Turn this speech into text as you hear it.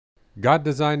God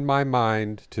designed my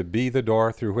mind to be the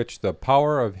door through which the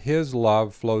power of His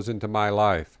love flows into my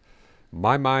life.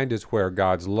 My mind is where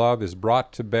God's love is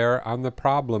brought to bear on the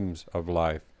problems of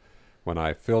life. When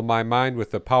I fill my mind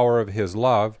with the power of His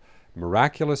love,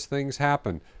 miraculous things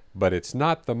happen, but it's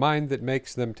not the mind that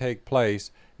makes them take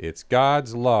place. It's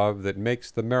God's love that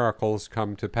makes the miracles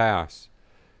come to pass.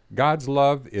 God's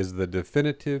love is the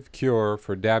definitive cure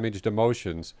for damaged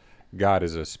emotions. God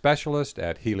is a specialist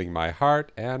at healing my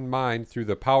heart and mind through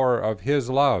the power of His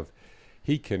love.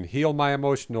 He can heal my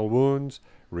emotional wounds,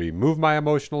 remove my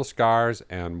emotional scars,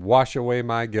 and wash away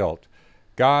my guilt.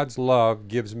 God's love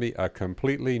gives me a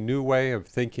completely new way of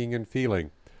thinking and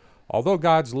feeling. Although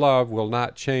God's love will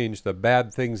not change the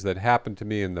bad things that happened to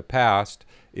me in the past,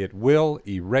 it will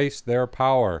erase their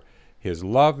power. His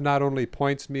love not only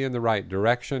points me in the right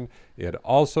direction, it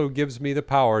also gives me the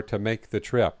power to make the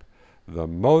trip. The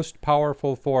most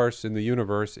powerful force in the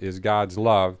universe is God's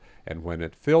love, and when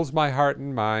it fills my heart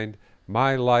and mind,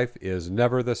 my life is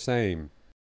never the same.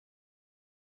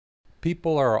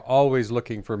 People are always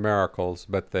looking for miracles,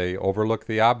 but they overlook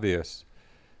the obvious.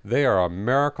 They are a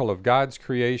miracle of God's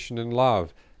creation and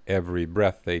love. Every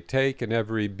breath they take and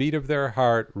every beat of their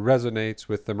heart resonates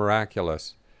with the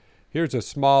miraculous. Here's a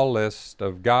small list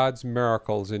of God's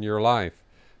miracles in your life.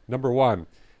 Number 1,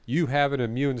 you have an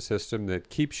immune system that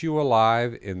keeps you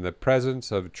alive in the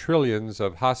presence of trillions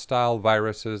of hostile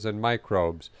viruses and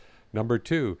microbes. Number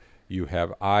 2, you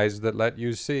have eyes that let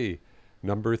you see.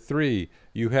 Number 3,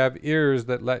 you have ears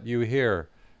that let you hear.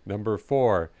 Number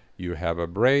 4, you have a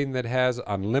brain that has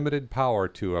unlimited power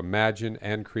to imagine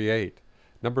and create.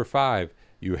 Number 5,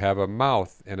 you have a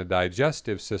mouth and a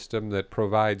digestive system that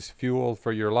provides fuel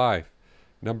for your life.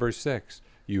 Number 6,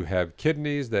 you have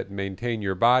kidneys that maintain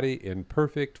your body in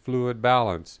perfect fluid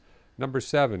balance. Number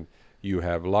 7, you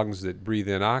have lungs that breathe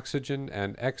in oxygen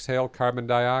and exhale carbon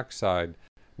dioxide.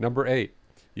 Number 8,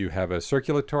 you have a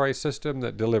circulatory system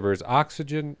that delivers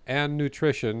oxygen and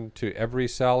nutrition to every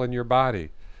cell in your body.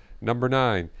 Number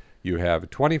 9, you have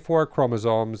 24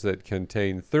 chromosomes that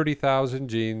contain 30,000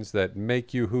 genes that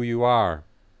make you who you are.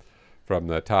 From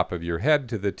the top of your head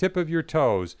to the tip of your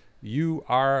toes, you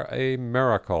are a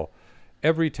miracle.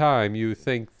 Every time you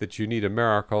think that you need a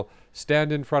miracle,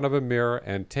 stand in front of a mirror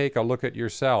and take a look at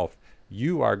yourself.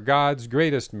 You are God's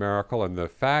greatest miracle, and the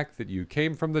fact that you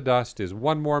came from the dust is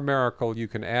one more miracle you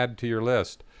can add to your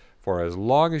list. For as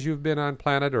long as you've been on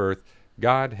planet Earth,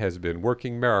 God has been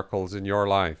working miracles in your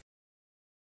life.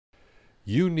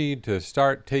 You need to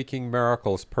start taking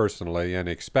miracles personally and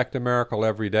expect a miracle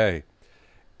every day.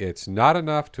 It's not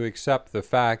enough to accept the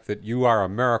fact that you are a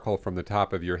miracle from the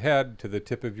top of your head to the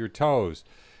tip of your toes.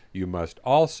 You must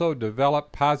also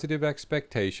develop positive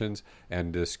expectations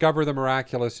and discover the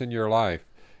miraculous in your life.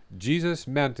 Jesus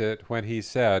meant it when He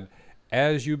said,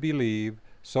 "As you believe,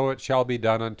 so it shall be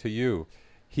done unto you."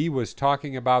 He was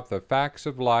talking about the facts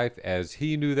of life as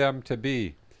He knew them to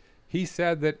be. He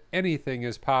said that anything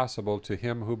is possible to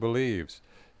him who believes.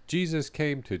 Jesus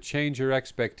came to change your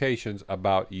expectations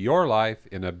about your life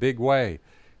in a big way.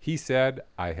 He said,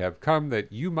 "I have come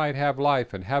that you might have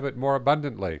life and have it more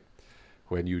abundantly."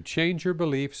 When you change your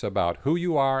beliefs about who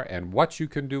you are and what you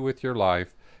can do with your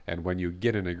life, and when you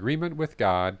get in agreement with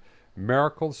God,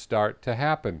 miracles start to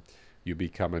happen. You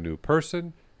become a new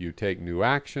person, you take new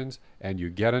actions, and you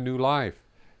get a new life.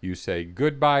 You say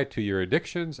goodbye to your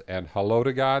addictions and hello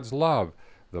to God's love.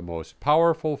 The most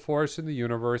powerful force in the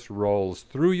universe rolls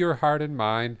through your heart and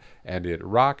mind, and it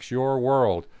rocks your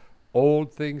world.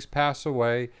 Old things pass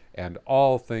away, and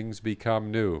all things become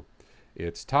new.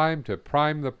 It's time to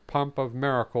prime the pump of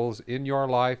miracles in your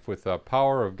life with the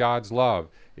power of God's love.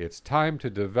 It's time to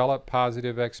develop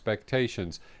positive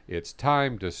expectations. It's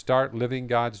time to start living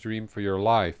God's dream for your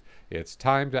life. It's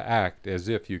time to act as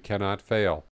if you cannot fail.